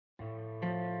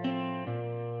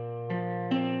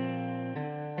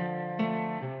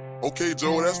Okay,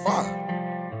 Joe, that's fine.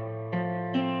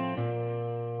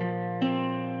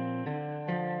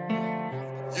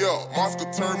 Yeah, Mosca,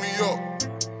 turn me up.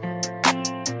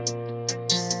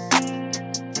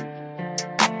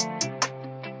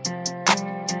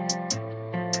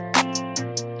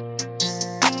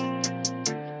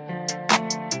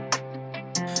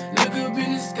 Look up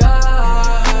in the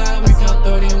sky, we count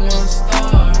 31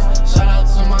 stars. Shout out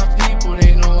to my people,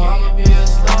 they know I'ma be a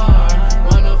star.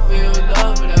 Wanna feel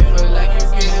love, but I feel like you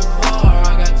getting far.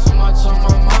 I got too much on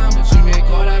my mind, but you make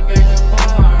all that break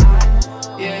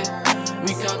apart. Yeah,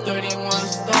 we count 31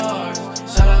 stars.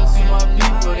 Shout out to my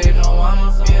people, they know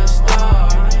I'ma be a star.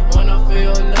 Wanna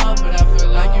feel love, but I feel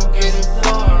like you getting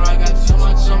far. I got too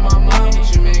much on my mind,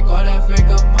 but you make all that break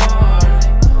apart.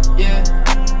 Yeah,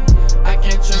 I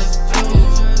can't trust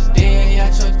you. Day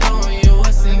at your door, you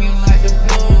were singing like the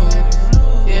blues.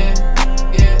 Yeah,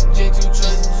 yeah, J2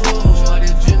 trust too. All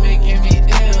this drip making me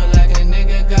ill, like a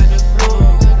nigga got the flu.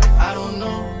 I don't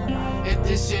know if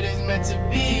this shit is meant to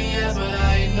be, yeah, but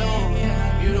I know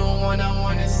you don't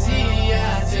wanna see.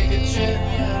 Yeah, take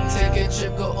a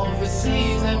trip, go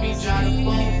overseas. Let me drive the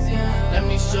boat. Let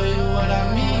me show you what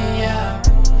I mean. Yeah.